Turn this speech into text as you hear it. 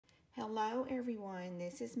Hello everyone,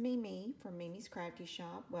 this is Mimi from Mimi's Crafty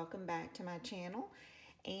Shop. Welcome back to my channel,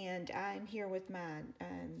 and I'm here with my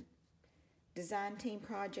design team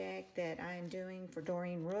project that I'm doing for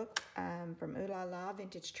Doreen Rook from OLLVT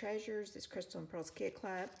Vintage Treasures, this Crystal and Pearls Kit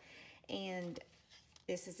Club, and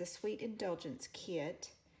this is a Sweet Indulgence kit.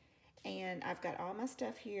 And I've got all my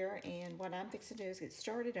stuff here, and what I'm fixing to do is get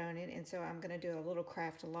started on it, and so I'm going to do a little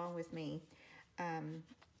craft along with me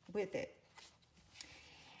with it.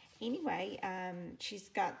 Anyway, she's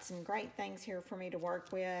got some great things here for me to work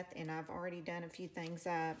with, and I've already done a few things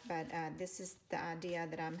up, but this is the idea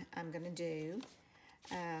that I'm going to do.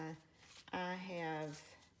 I have,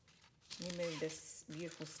 let me move this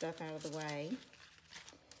beautiful stuff out of the way.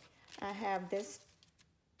 I have this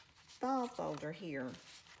file folder here,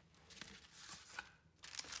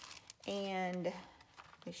 and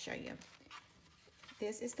let me show you.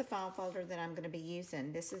 This is the file folder that I'm going to be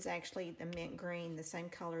using. This is actually the mint green, the same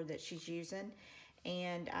color that she's using.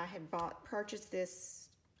 And I had purchased this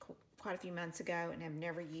quite a few months ago and have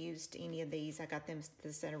never used any of these. I got them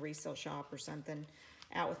at a resale shop or something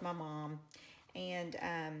out with my mom. And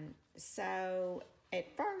so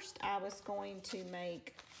at first I was going to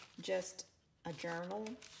make just a journal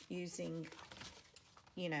using,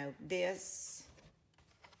 you know, this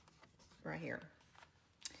right here.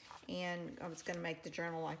 And I was going to make the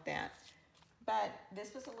journal like that. But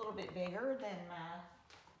this was a little bit bigger than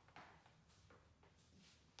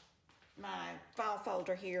my file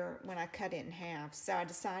folder here when I cut it in half. So I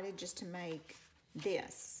decided just to make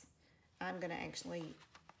this. I'm going to actually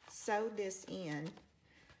sew this in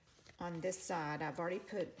on this side. I've already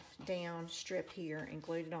put down strip here and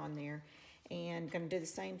glued it on there. And going to do the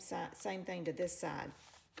same thing to this side.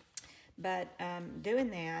 But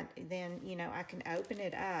doing that, then, you know, I can open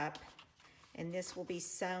it up and this will be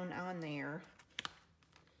sewn on there.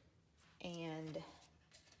 And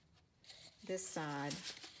this side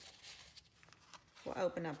will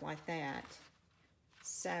open up like that.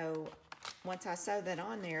 So once I sew that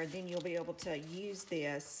on there, then you'll be able to use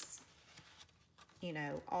this, you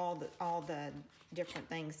know, all the different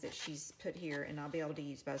things that she's put here, and I'll be able to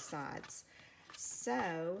use both sides.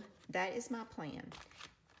 So that is my plan.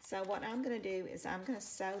 So what I'm going to do is I'm going to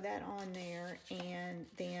sew that on there, and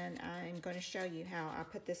then I'm going to show you how I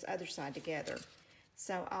put this other side together.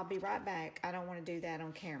 So I'll be right back. I don't want to do that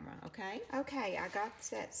on camera, okay? Okay, I got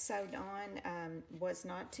that sewed on. Was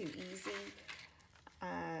not too easy.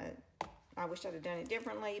 I wish I'd have done it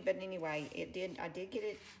differently, but anyway, I did get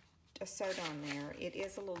it sewed on there. It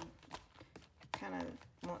is a little kind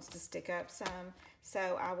of wants to stick up some,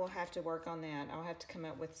 so I will have to work on that. I'll have to come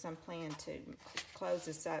up with some plan to close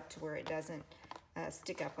this up to where it doesn't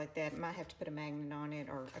stick up like that. I might have to put a magnet on it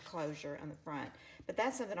or a closure on the front, but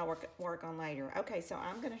that's something I'll work on later. Okay, so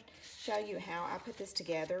I'm going to show you how I put this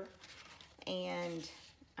together, and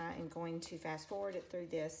I am going to fast forward it through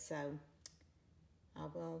this, so I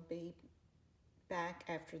will be back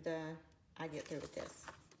after I get through with this.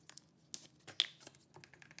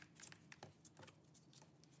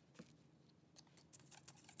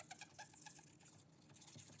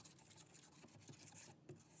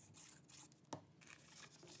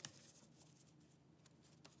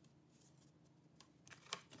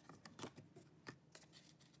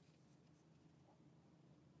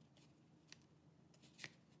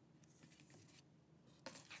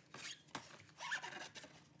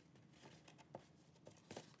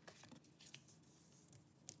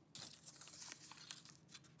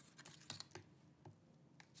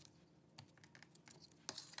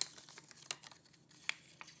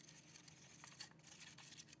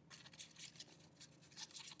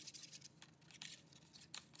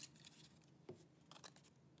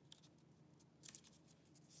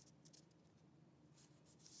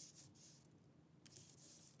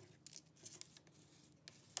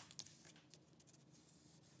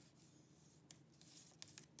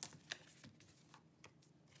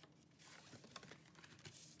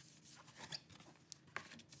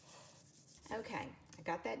 Okay, I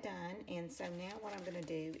got that done, and so now what I'm going to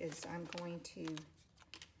do is I'm going to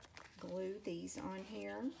glue these on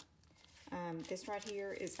here. This right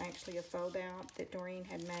here is actually a fold out that Doreen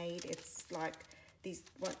had made. It's like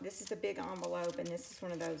this is a big envelope, and this is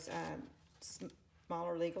one of those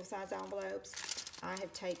smaller legal size envelopes. I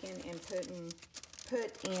have taken and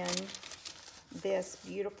put in this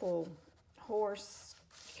beautiful horse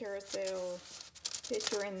carousel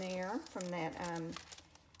picture in there from that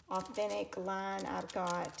authentic line I've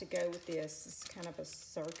got to go with this. It's kind of a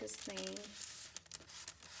circus theme.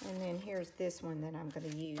 And then here's this one that I'm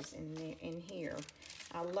going to use in here.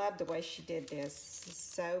 I love the way she did this. It's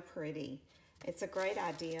so pretty. It's a great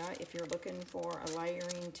idea if you're looking for a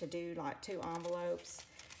layering to do like 2 envelopes.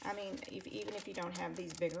 I mean, even if you don't have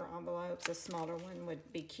these bigger envelopes, a smaller one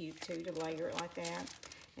would be cute too, to layer it like that.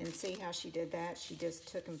 And see how she did that? She just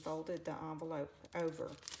took and folded the envelope over.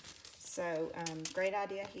 So, great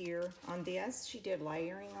idea here. On this, she did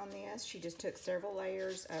layering on this. She just took several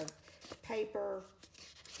layers of paper,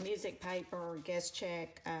 music paper, guest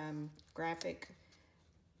check, graphic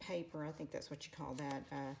paper, I think that's what you call that,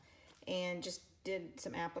 and just did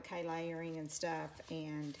some applique layering and stuff,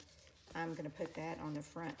 and I'm going to put that on the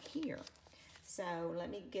front here. So let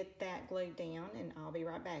me get that glued down, and I'll be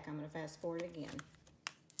right back. I'm going to fast forward again.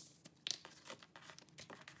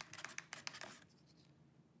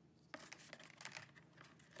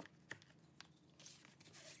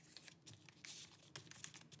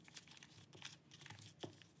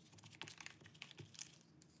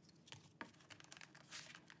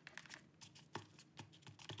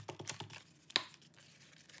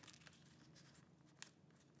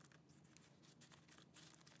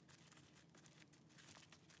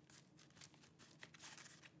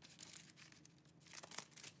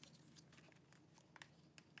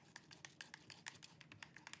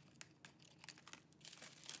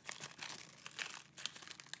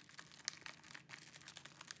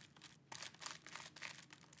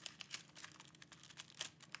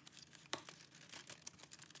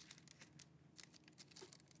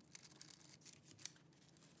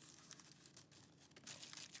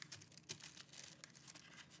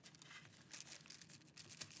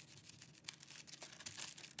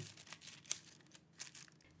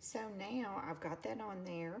 So now I've got that on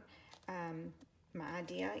there. My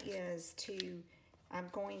idea is I'm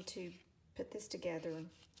going to put this together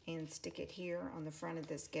and stick it here on the front of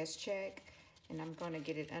this guest check, and I'm going to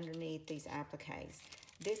get it underneath these appliques.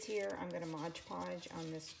 This here, I'm going to Mod Podge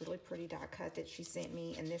on this really pretty die cut that she sent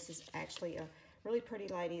me, and this is actually a really pretty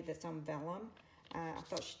lady that's on vellum. I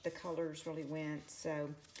thought the colors really went, so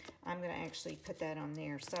I'm going to actually put that on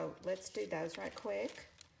there. So let's do those right quick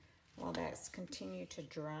while that's continue to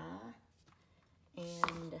dry.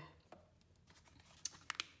 And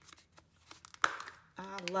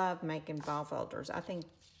I love making ball folders. I think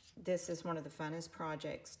this is one of the funnest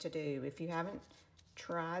projects to do. If you haven't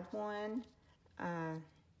tried one,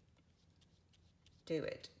 do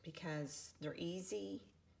it, because they're easy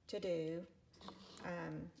to do.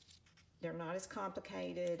 They're not as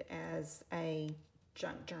complicated as a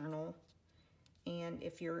junk journal. And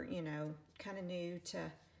if you're, you know, kind of new to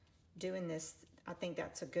doing this, I think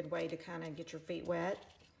that's a good way to kind of get your feet wet.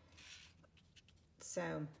 So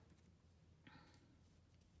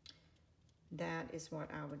that is what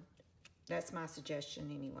that's my suggestion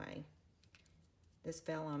anyway. This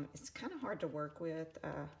vellum is kind of hard to work with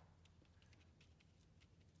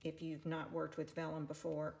if you've not worked with vellum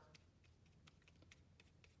before.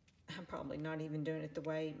 I'm probably not even doing it the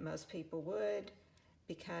way most people would,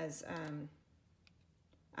 because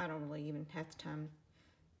I don't really even have the time.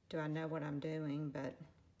 Do I know what I'm doing? But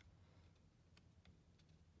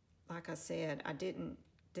like I said,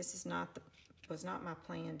 this is was not my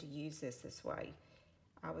plan to use this way.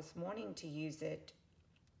 I was wanting to use it,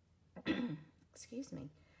 excuse me,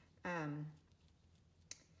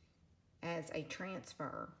 as a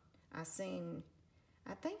transfer. I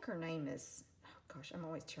think her name is, oh gosh, I'm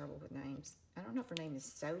always terrible with names. I don't know if her name is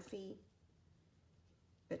Sophie,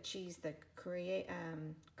 but she's the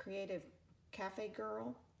creative cafe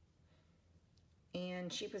girl.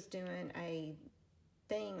 And she was doing a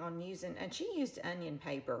thing on using, and she used onion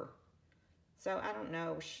paper. So I don't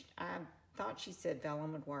know, I thought she said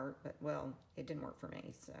vellum would work, but well, it didn't work for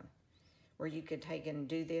me. So, where you could take and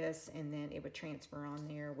do this, and then it would transfer on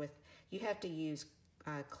there with, you have to use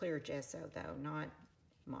clear gesso though, not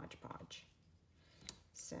Mod Podge.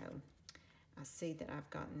 So I see that I've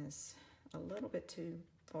gotten this a little bit too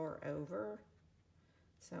far over.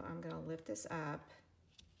 So I'm gonna lift this up,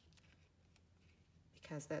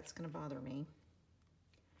 because that's going to bother me,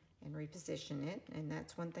 and reposition it. And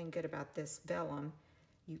that's one thing good about this vellum.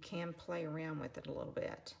 You can play around with it a little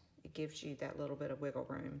bit. It gives you that little bit of wiggle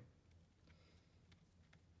room.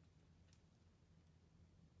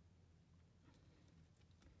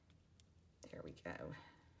 There we go.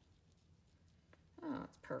 Oh,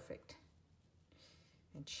 it's perfect.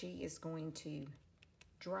 And she is going to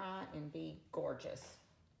dry and be gorgeous.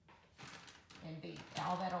 And you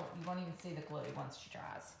won't even see the glue once she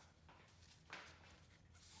dries.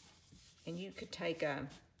 And you could take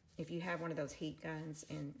if you have one of those heat guns,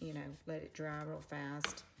 and, you know, let it dry real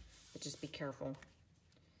fast, but just be careful.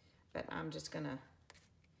 But I'm just gonna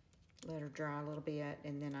let her dry a little bit,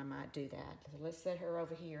 and then I might do that. So let's set her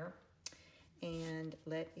over here and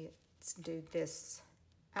let it let's do this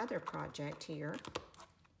other project here.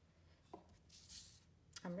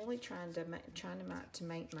 I'm really trying to not to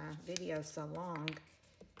make my videos so long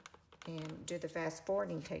and do the fast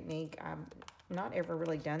forwarding technique. I've not ever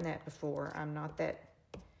really done that before. I'm not that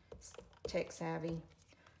tech savvy.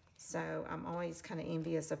 So I'm always kind of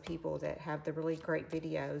envious of people that have the really great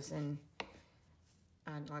videos, and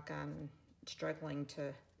I'm struggling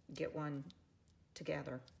to get one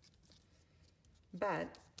together. But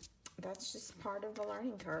that's just part of the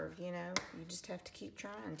learning curve, you know. You just have to keep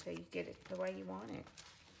trying until you get it the way you want it.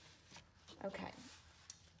 Okay.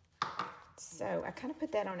 So I kind of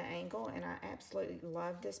put that on an angle, and I absolutely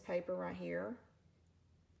love this paper right here.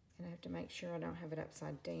 And I have to make sure I don't have it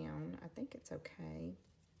upside down. I think it's okay.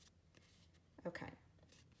 Okay.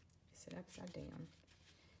 Is it upside down?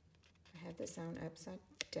 I have this on upside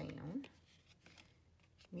down.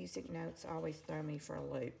 Music notes always throw me for a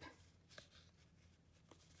loop.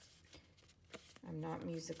 I'm not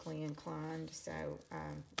musically inclined, so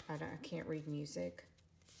I can't read music.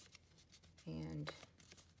 And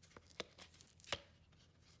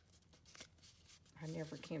I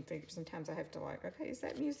never can figure. Sometimes I have to okay, is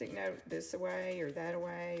that music note this way or that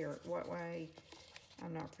way or what way?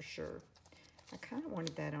 I'm not for sure. I kind of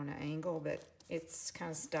wanted that on an angle, but it's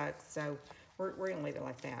kind of stuck, so we're going to leave it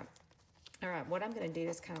like that. All right, what I'm going to do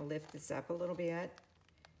is kind of lift this up a little bit,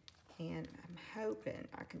 and I'm hoping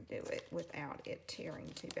I can do it without it tearing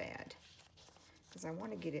too bad, because I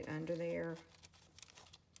want to get it under there.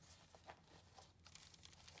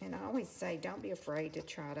 And I always say, don't be afraid to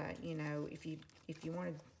try to, you know, if you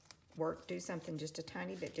want to do something just a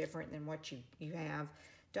tiny bit different than what you have,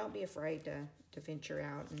 don't be afraid to venture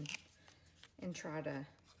out and try to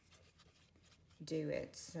do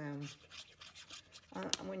it. So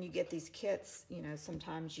when you get these kits, you know,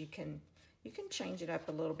 sometimes you can change it up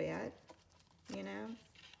a little bit, you know.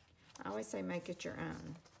 I always say make it your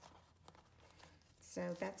own. So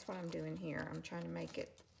that's what I'm doing here. I'm trying to make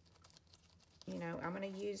it, you know, I'm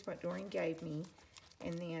going to use what Doreen gave me,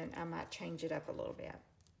 and then I might change it up a little bit.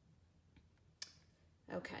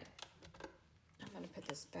 Okay. I'm going to put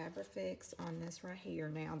this Fabrifix on this right here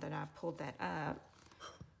now that I pulled that up,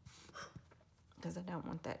 because I don't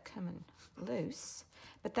want that coming loose.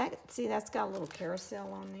 But see, that's got a little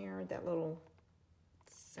carousel on there, that little,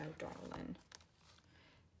 so darling.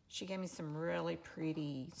 She gave me some really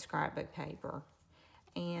pretty scrapbook paper.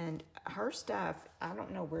 And her stuff, I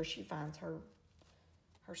don't know where she finds her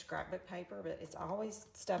scrapbook paper, but it's always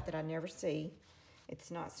stuff that I never see.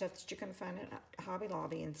 It's not stuff that you're going to find at Hobby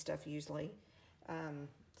Lobby and stuff usually.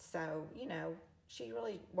 So, you know, she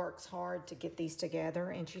really works hard to get these together,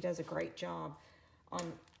 and she does a great job on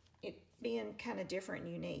it being kind of different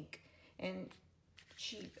and unique. And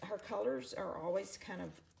her colors are always kind of,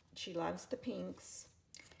 she loves the pinks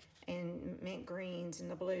and mint greens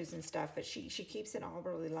and the blues and stuff, but she keeps it all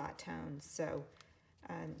really light tones. So,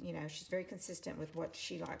 you know, she's very consistent with what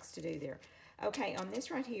she likes to do there. Okay, on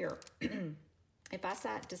this right here, if I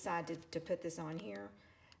decide to put this on here,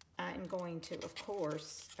 I'm going to, of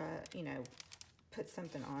course, you know, put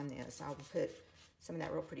something on this. I'll put some of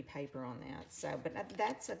that real pretty paper on that. So, but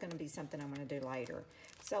that's going to be something I'm going to do later.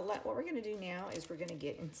 So what we're going to do now is we're going to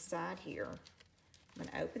get inside here. I'm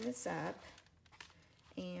going to open this up,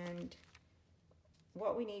 and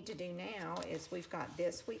what we need to do now is we've got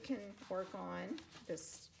this we can work on,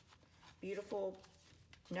 this beautiful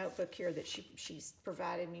notebook here that she's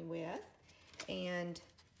provided me with. And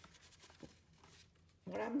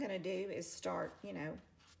what I'm going to do is start, you know,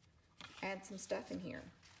 add some stuff in here.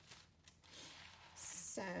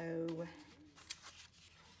 So,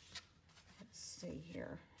 let's see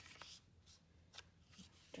here. I'm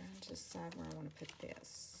trying to decide where I want to put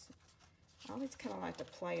this. I always kind of like to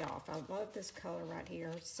play off. I love this color right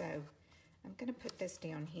here, so I'm going to put this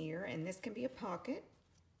down here, and this can be a pocket.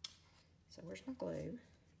 So where's my glue?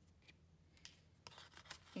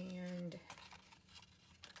 And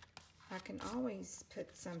I can always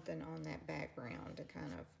put something on that background to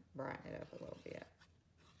kind of brighten it up a little bit.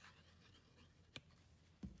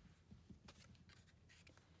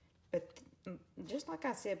 But just like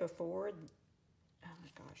I said before, oh my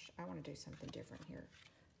gosh, I want to do something different here.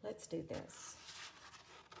 Let's do this.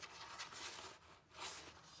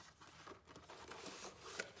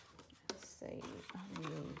 Let's see, I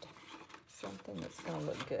need something that's going to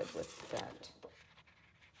look good with that.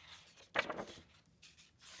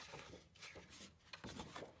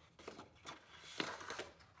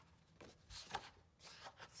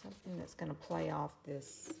 Something that's going to play off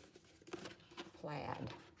this plaid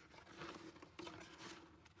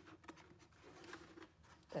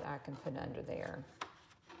that I can put under there.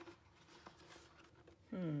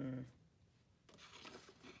 All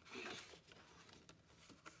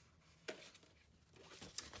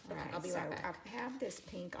right, I'll be right back. I have this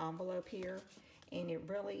pink envelope here, and it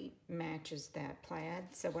really matches that plaid.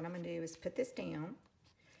 So what I'm going to do is put this down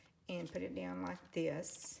and put it down like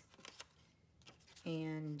this.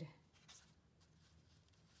 And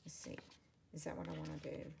let's see, is that what I want to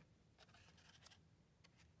do?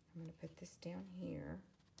 I'm going to put this down here.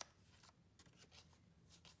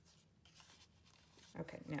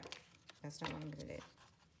 Okay, no, that's not what I'm going to do.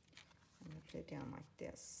 I'm going to put it down like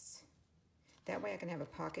this. That way I can have a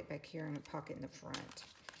pocket back here and a pocket in the front.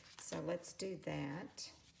 So let's do that.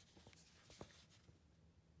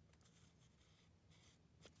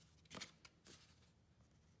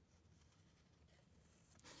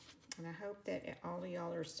 And I hope that all of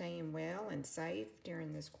y'all are staying well and safe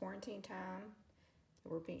during this quarantine time.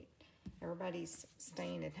 Everybody's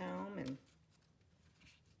staying at home and,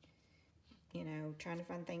 you know, trying to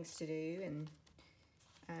find things to do. And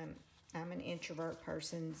I'm an introvert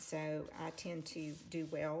person, so I tend to do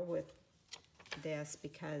well with this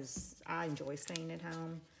because I enjoy staying at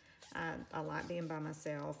home. I like being by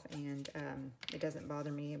myself, and it doesn't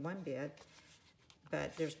bother me one bit.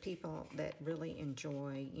 But there's people that really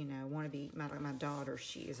enjoy, you know, want to be, my daughter,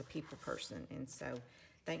 she is a people person, and so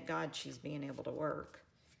thank God she's being able to work,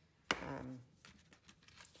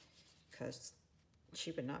 because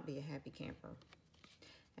she would not be a happy camper.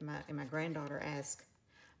 And my granddaughter asked,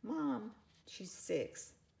 Mom, she's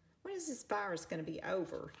 6, when is this virus going to be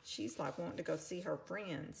over? She's like wanting to go see her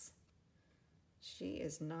friends. She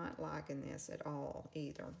is not liking this at all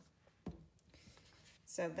either.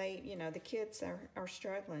 So they, you know, the kids are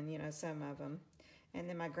struggling, you know, some of them. And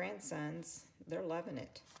then my grandsons, they're loving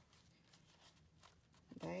it.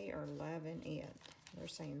 They are loving it. They're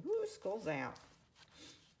saying, woo, school's out.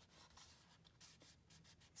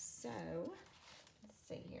 So, let's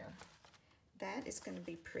see here. That is going to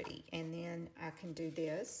be pretty. And then I can do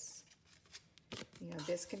this. You know,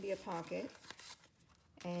 this can be a pocket.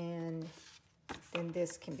 And then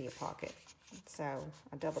this can be a pocket. So,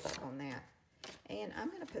 I doubled up on that. And I'm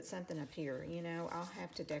going to put something up here. You know, I'll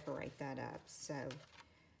have to decorate that up. So,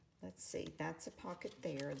 let's see. That's a pocket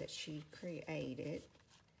there that she created.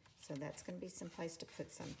 So, that's going to be some place to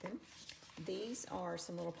put something. These are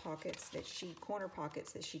some little pockets that corner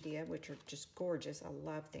pockets that she did, which are just gorgeous. I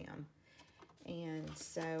love them. And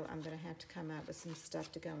so, I'm going to have to come up with some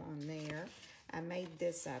stuff to go on there. I made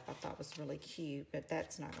this up. I thought it was really cute, but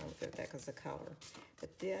that's not going to look good with that because of the color.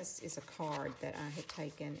 But this is a card that I had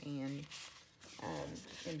taken and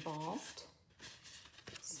embossed,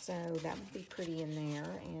 so that would be pretty in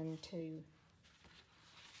there. And to,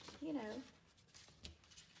 you know,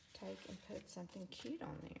 take and put something cute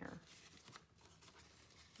on there.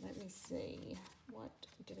 Let me see, what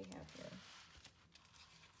do we have here?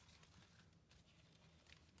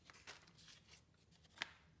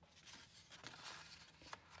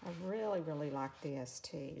 I really, really like this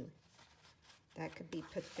too. That could be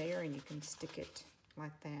put there and you can stick it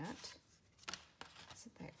like that.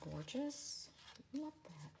 Isn't that gorgeous? I love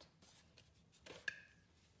that.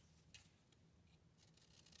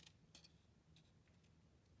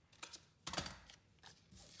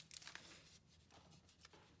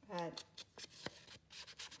 But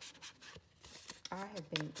I have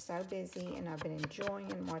been so busy, and I've been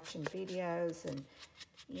enjoying watching videos and,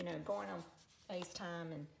 you know, going on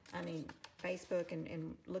FaceTime and, Facebook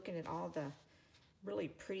and looking at all the really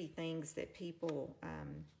pretty things that people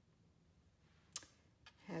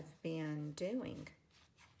have been doing.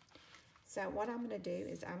 So what I'm going to do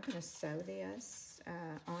is I'm going to sew this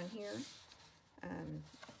on here.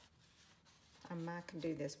 I can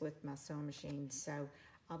do this with my sewing machine, so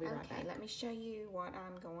I'll be right back. Let me show you what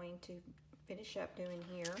I'm going to finish up doing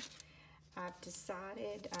here. I've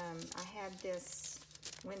decided, I had this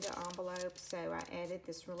window envelope, so I added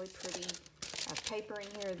this really pretty paper in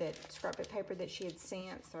here, that scrapbook paper that she had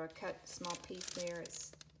sent, so I cut a small piece there.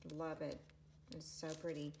 Love it. It's so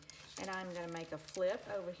pretty. And I'm going to make a flip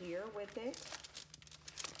over here with it.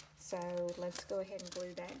 So let's go ahead and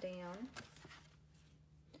glue that down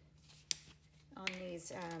on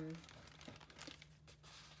these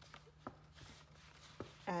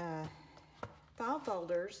file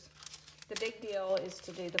folders. The big deal is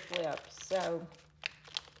to do the flips. So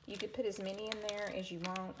you could put as many in there as you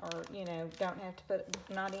want, or, you know, don't have to put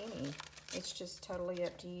not any. It's just totally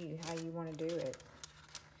up to you how you want to do it.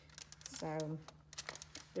 So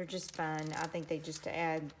they're just fun. I think they just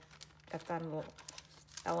add a fun little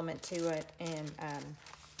element to it, and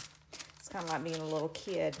it's kind of like being a little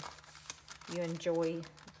kid. You enjoy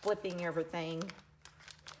flipping everything.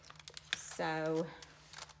 So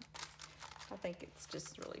I think it's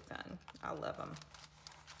just really fun. I love them.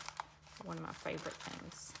 One of my favorite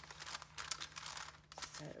things.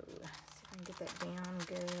 So, see if I can get that down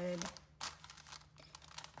good.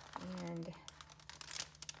 And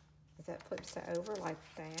as that flips it over like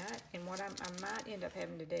that. And what I might end up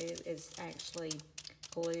having to do is actually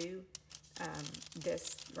glue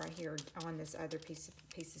this right here on this other piece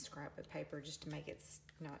of scrapbook paper, just to make it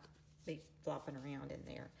not be flopping around in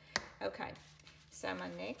there. Okay, so my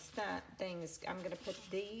next thing is I'm going to put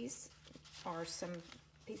these are some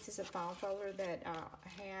pieces of file folder that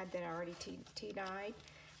I had that I already tea-dyed.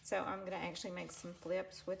 So I'm going to actually make some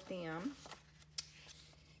flips with them.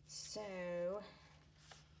 So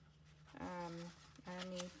I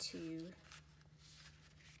need to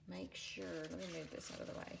make sure, let me move this out of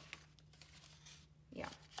the way. Yeah,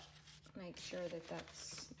 make sure that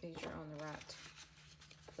these are on the right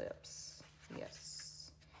clips.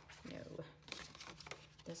 Yes, no.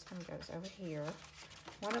 This one goes over here.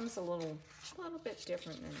 One of them's a little bit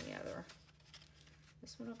different than the other.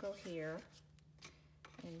 This one will go here,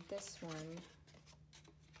 and this one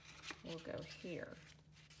will go here.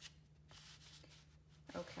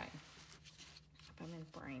 Okay, I'm in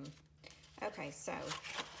frame. Okay, so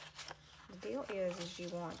the deal is you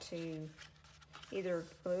want to either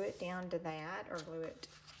glue it down to that or glue it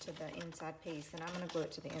to the inside piece, and I'm going to glue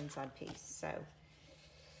it to the inside piece. So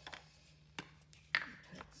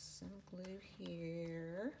put some glue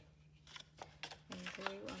here and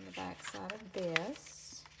glue on the back side of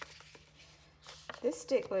this. This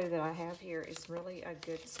stick glue that I have here is really a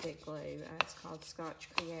good stick glue. It's called Scotch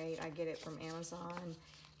Create. I get it from Amazon.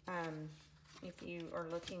 If you are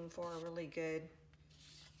looking for a really good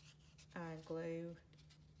glue,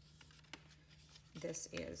 this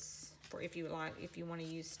is for if you want to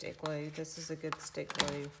use stick glue. This is a good stick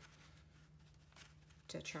glue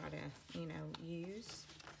to try to, use.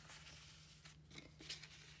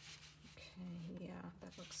 Okay, yeah,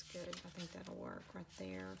 that looks good. I think that'll work right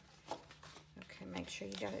there. Okay, make sure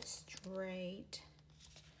you got it straight.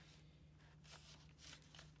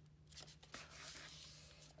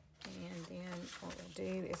 And then what we'll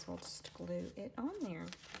do is we'll just glue it on there.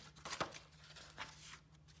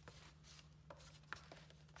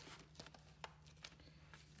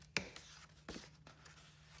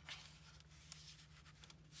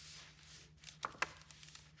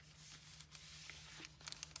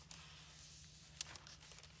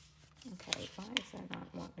 Okay, why is that not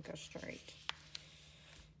wanting to go straight?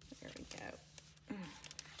 There we go.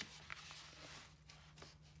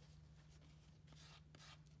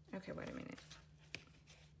 Okay, wait a minute.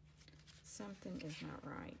 Something is not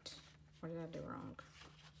right. What did I do wrong?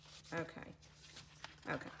 Okay.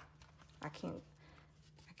 Okay. I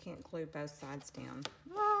can't glue both sides down.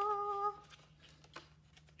 Ah!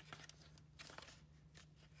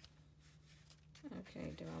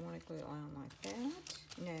 Okay, do I want to glue it on like that?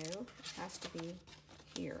 No, it has to be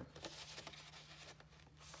here.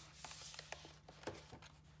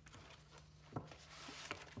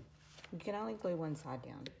 You can only glue one side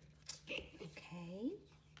down. Okay.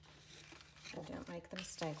 So don't make the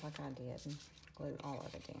mistake like I did and glue all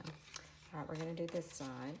of it down. All right, we're going to do this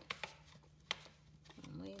side.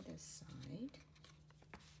 Only this side.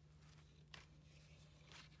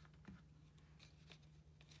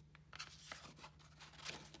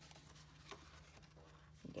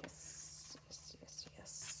 Yes, yes, yes,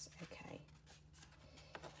 yes. Okay.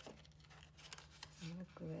 I'm going to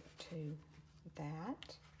glue it to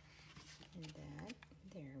that. And that,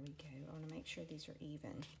 there we go. I want to make sure these are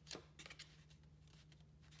even.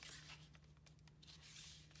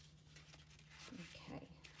 Okay,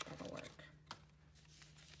 that'll work.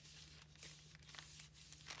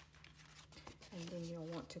 And then you'll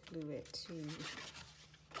want to glue it to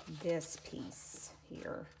this piece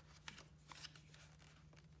here.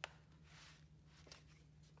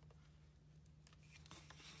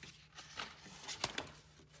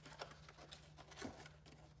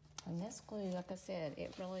 And this glue, like I said,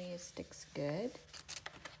 it really sticks good.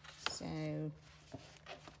 So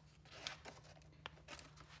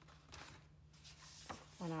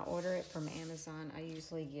when I order it from Amazon, I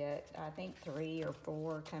usually get, I think 3 or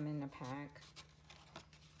 4 come in a pack.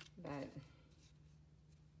 But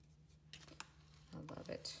I love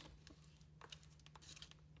it.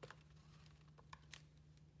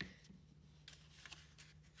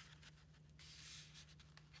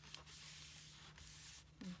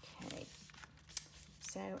 Okay,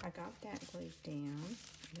 so I got that glued down.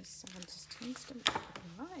 This side just tends to,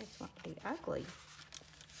 why it's want to be ugly.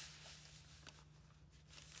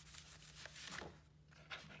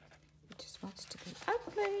 It just wants to be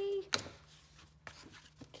ugly.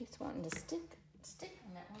 It keeps wanting to stick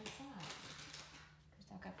on that one side.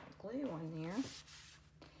 glue on there.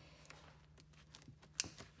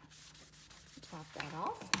 Pop that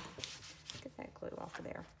off. Get that glue off of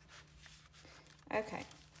there. Okay.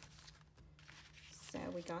 So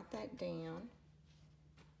we got that down.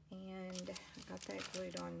 And I got that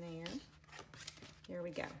glued on there. Here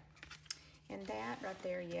we go. And that right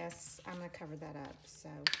there, yes, I'm going to cover that up, so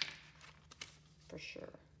for sure.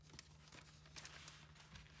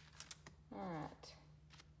 All right.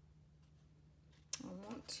 I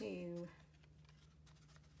want to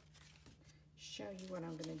show you what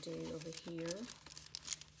I'm going to do over here.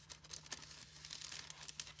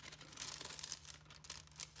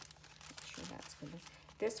 Make sure that's good.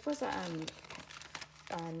 This was a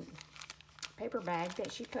paper bag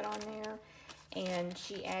that she put on there, and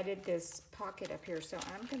she added this pocket up here. So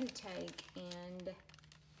I'm going to take and,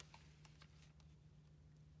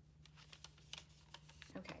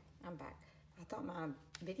 okay, I'm back. I thought my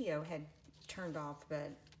video had turned off,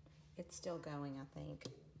 but it's still going, I think.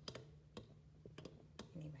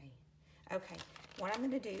 Anyway, okay, what I'm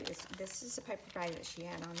going to do is, this is a paper bag that she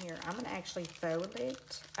had on here. I'm going to actually fold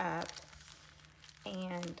it up,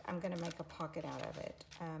 and I'm going to make a pocket out of it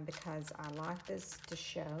because I like this to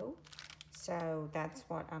show. So that's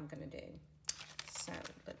what I'm going to do. So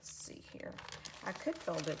let's see here. I could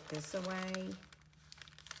fold it this way,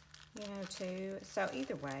 you know, too. So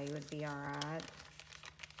either way would be all right.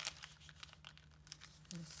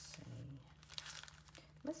 Let's see.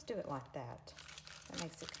 Let's do it like that. That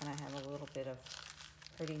makes it kind of have a little bit of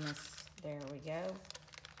prettiness. There we go.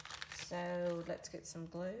 So let's get some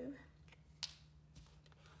glue.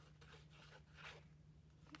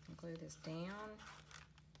 Glue this down.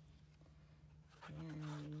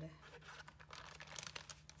 And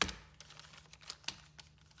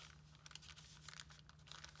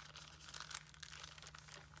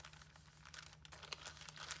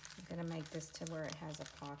I'm going to make this to where it has a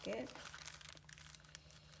pocket.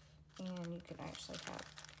 And you can actually have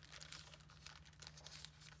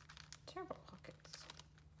several pockets.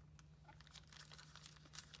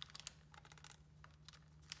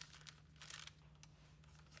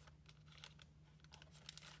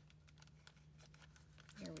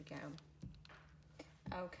 Here we go.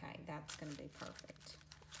 Okay, that's going to be perfect.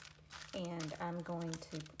 And I'm going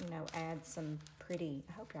to, you know, add some pretty,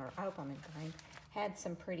 I hope I'm in frame, add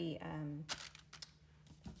some pretty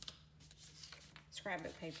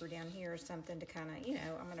scrapbook paper down here or something to kind of, you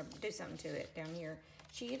know, I'm going to do something to it down here.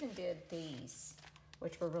 She even did these,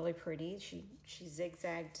 which were really pretty. She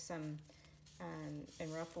zigzagged some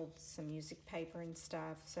and ruffled some music paper and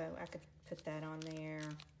stuff, so I could put that on there,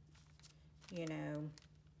 you know.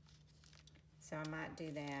 So I might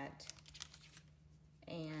do that.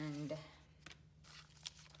 And,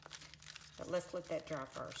 but let's let that dry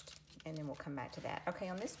first, and then we'll come back to that. Okay,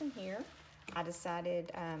 on this one here, I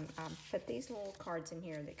decided I put these little cards in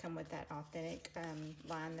here that come with that authentic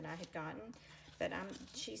line that I had gotten. But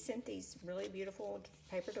she sent these really beautiful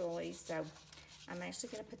paper doilies, so I'm actually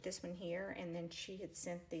going to put this one here. And then she had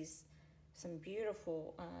sent these some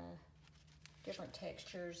beautiful different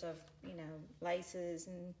textures of, you know, laces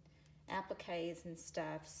and appliques and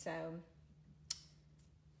stuff. So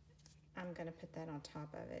I'm going to put that on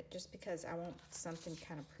top of it just because I want something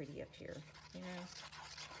kind of pretty up here, you know,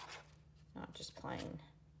 not just plain.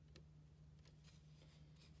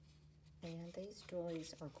 And these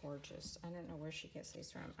doilies are gorgeous. I don't know where she gets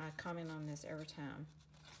these from. I comment on this every time,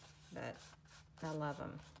 but I love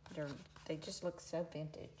them. They just look so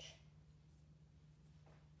vintage.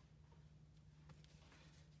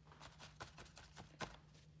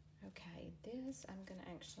 Okay, this I'm going to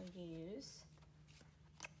actually use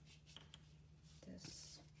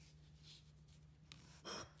this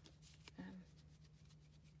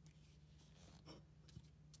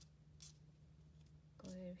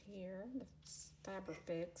glue here, the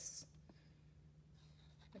Fabrifix,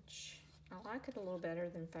 which I like it a little better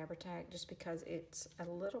than Fabri-Tac just because it's a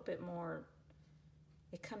little bit more,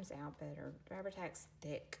 it comes out better. Fabri-Tac's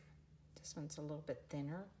thick. This one's a little bit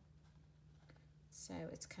thinner. So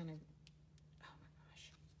it's kind of, oh my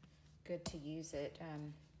gosh, good to use it.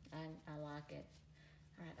 I like it.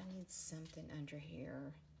 All right, I need something under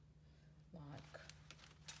here, like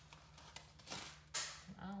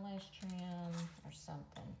an eyelash trim or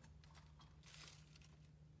something.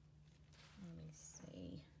 Let me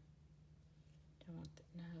see. Don't want the,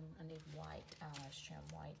 no, I need white eyelash trim,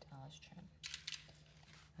 white eyelash trim.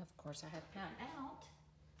 Of course, I have found out.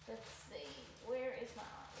 Let's see, where is my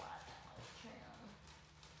white eyelash trim?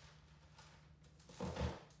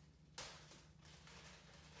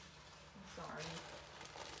 I'm sorry.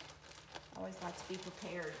 I always like to be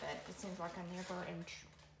prepared, but it seems like I never am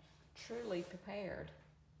truly prepared.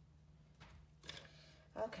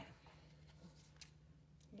 Okay.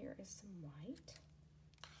 Here is some white.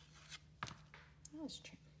 Let's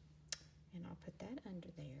try. And I'll put that under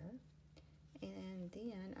there. And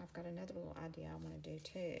then I've got another little idea I want to do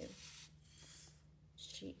too.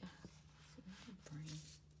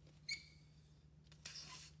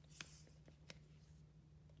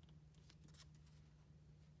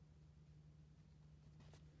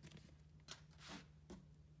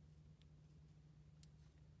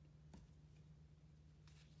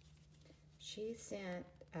 She sent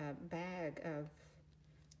a bag of,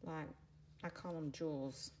 like, I call them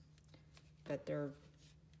jewels, but they're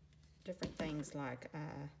different things like,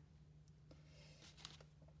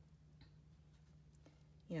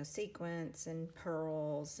 you know, sequins and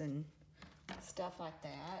pearls and stuff like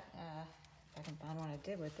that. If I can find what I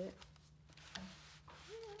did with it.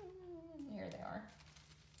 Here they are.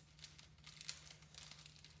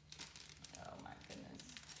 Oh my goodness.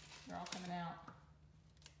 They're all coming out.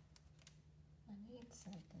 I need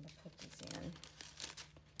something to put these in.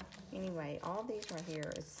 Anyway, all these right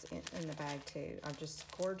here is in the bag too. Are just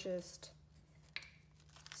gorgeous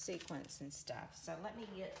sequins and stuff. So let me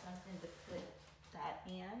get something to put that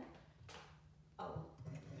in. Oh,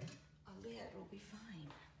 a lid will be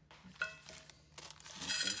fine.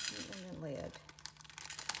 Something in the lid.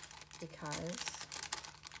 Because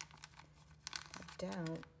if I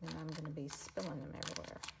don't, then I'm going to be spilling them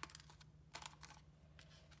everywhere.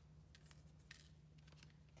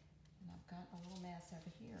 And I've got a little mess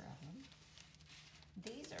over here of them.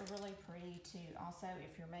 These are really pretty too. Also,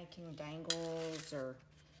 if you're making dangles or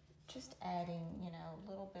just adding, you know, a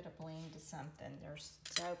little bit of bling to something, they're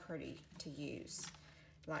so pretty to use.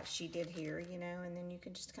 Like she did here, you know, and then you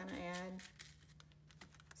can just kind of add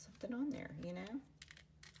something on there, you know.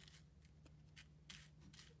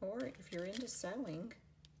 Or if you're into sewing,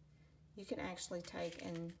 you can actually take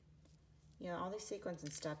and, you know, all these sequins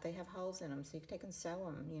and stuff, they have holes in them, so you can take and sew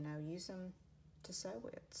them, you know, use them to sew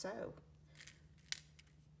with, sew.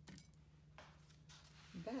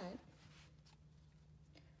 But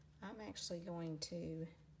I'm actually going to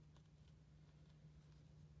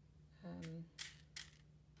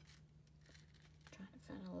try to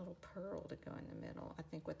find a little pearl to go in the middle, I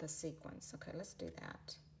think with the sequins. Okay, let's do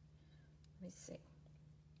that. Let me see.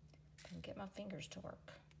 And get my fingers to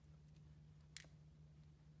work.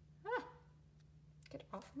 Ah! Get it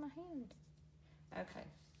off of my hand. Okay.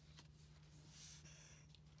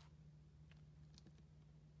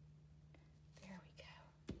 There we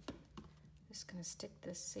go. Just gonna stick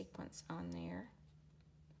this sequence on there.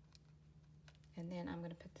 And then I'm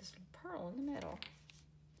gonna put this little pearl in the middle.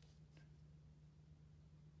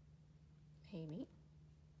 Amy,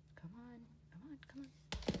 come on, come on, come on.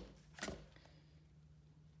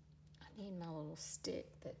 I need my little stick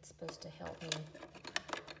that's supposed to help me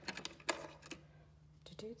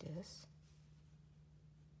to do this.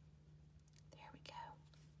 There we go.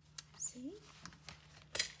 See?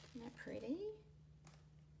 Isn't that pretty?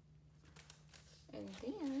 And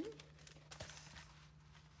then,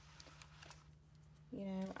 you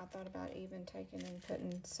know, I thought about even taking and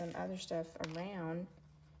putting some other stuff around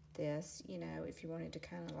this, you know, if you wanted to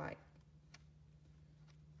kind of like,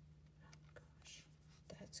 oh gosh,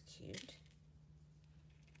 that's cute.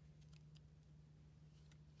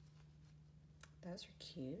 Those are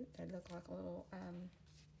cute. They look like little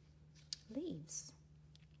leaves.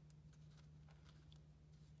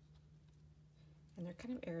 And they're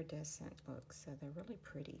kind of iridescent look, so they're really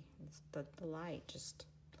pretty. The light just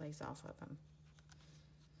plays off of them.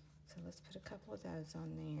 So let's put a couple of those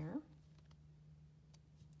on there.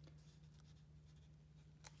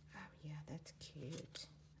 Oh yeah, that's cute.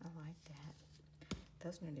 I like that.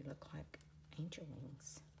 Those nearly look like angel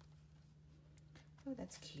wings. Oh,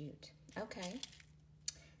 that's cute. Okay.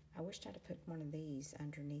 I wished I'd have put one of these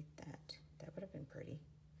underneath that. That would have been pretty.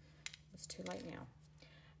 It's too late now.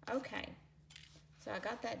 Okay. So I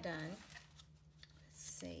got that done. Let's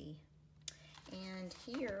see. And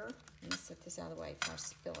here, let me set this out of the way before I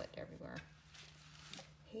spill it everywhere.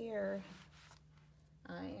 Here,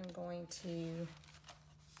 I am going to,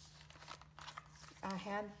 I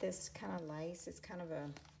had this kind of lace. It's kind of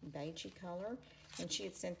a beigey color. And she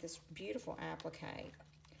had sent this beautiful applique.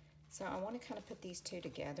 So I want to kind of put these two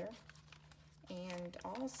together. And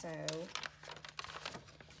also,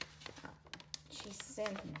 she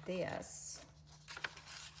sent this.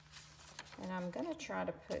 And I'm going to try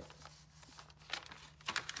to put,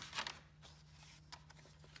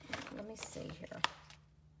 let me see here.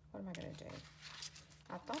 What am I going to do?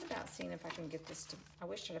 I thought about seeing if I can get this to, I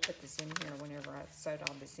wish I'd have put this in here whenever I sewed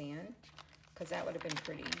all this in. Because that would have been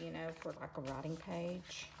pretty, you know, for like a writing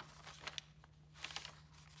page.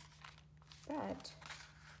 But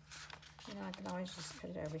You know, I can always just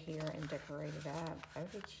put it over here and decorate it up. That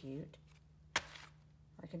would be cute. Or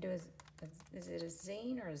I can do is it a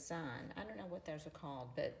zine or a zine? I don't know what those are called,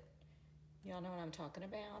 but y'all know what I'm talking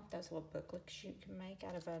about. Those little booklets you can make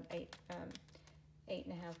out of an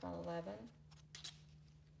 8.5 by 11.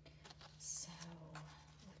 So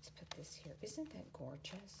let's put this here. Isn't that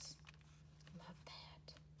gorgeous? Love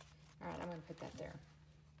that. All right, I'm gonna put that there.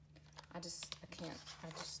 I just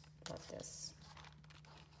love this.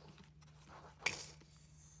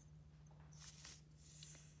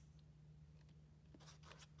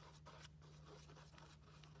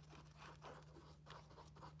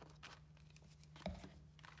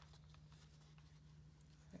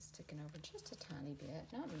 Sticking over just a tiny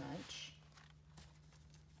bit, not much.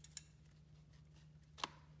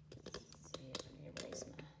 Let's see, let me raise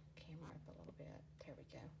my camera up a little bit. There we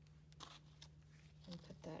go. And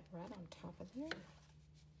put that right on top of there.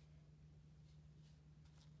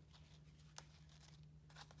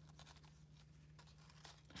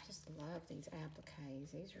 I just love these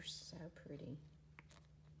appliques. These are so pretty.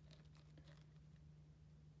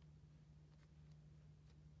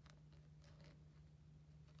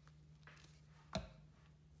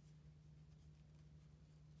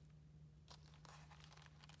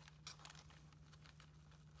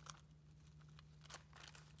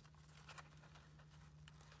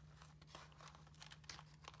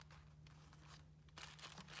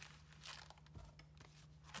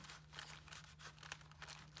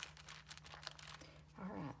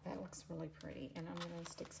 That looks really pretty, and I'm going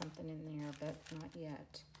to stick something in there, but not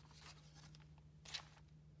yet.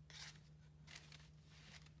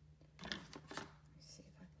 Let me see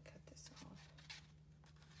if I can cut this off.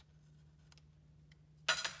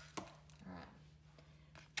 All right.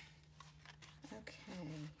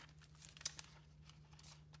 Okay.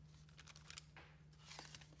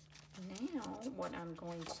 Now, what I'm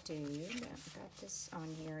going to do, I've got this on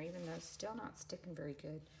here, even though it's still not sticking very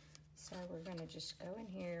good. So we're going to just go in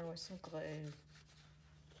here with some glue.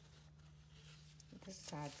 This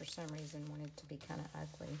side, for some reason, wanted to be kind of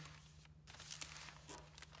ugly.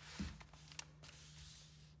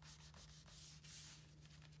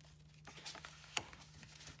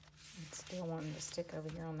 And still wanting to stick over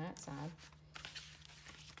here on that side.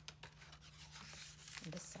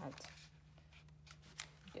 And this side's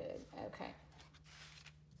good. Okay.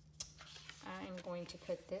 I'm going to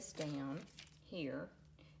put this down here.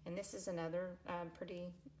 And this is another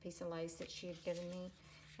pretty piece of lace that she had given me.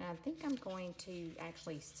 And I think I'm going to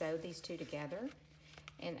actually sew these two together.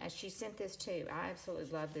 And she sent this too. I absolutely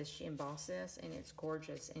love this. She embossed this, and it's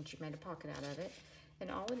gorgeous. And she made a pocket out of it. And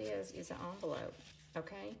all it is an envelope,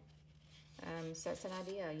 okay? So that's an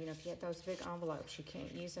idea. You know, if you have those big envelopes, you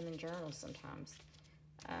can't use them in journals sometimes.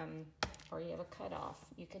 Or you have a cutoff.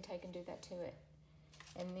 You can take and do that to it.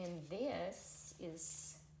 And then this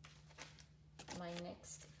is my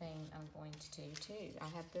next thing I'm going to do too. I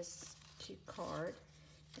have this cute card,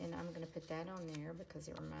 and I'm going to put that on there because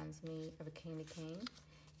it reminds me of a candy cane.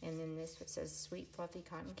 And then this says Sweet Fluffy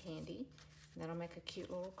Cotton Candy. That'll make a cute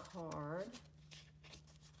little card.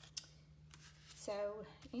 So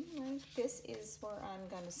anyway, this is where I'm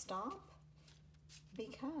going to stop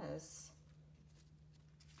because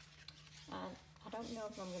I don't know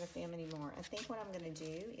if I'm going to film anymore. I think what I'm going to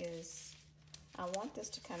do is I want this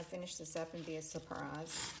to kind of finish this up and be a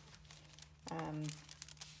surprise,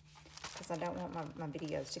 because I don't want my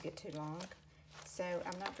videos to get too long. So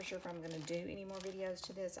I'm not for sure if I'm going to do any more videos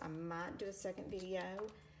to this. I might do a second video,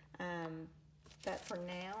 but for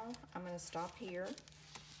now I'm going to stop here,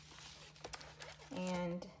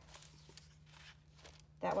 and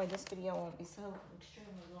that way this video won't be so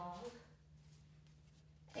extremely long.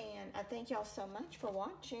 And I thank y'all so much for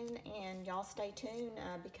watching, and y'all stay tuned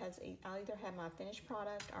because I'll either have my finished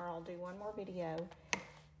product or I'll do one more video,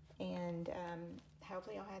 and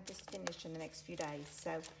hopefully I'll have this finished in the next few days.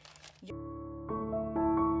 So.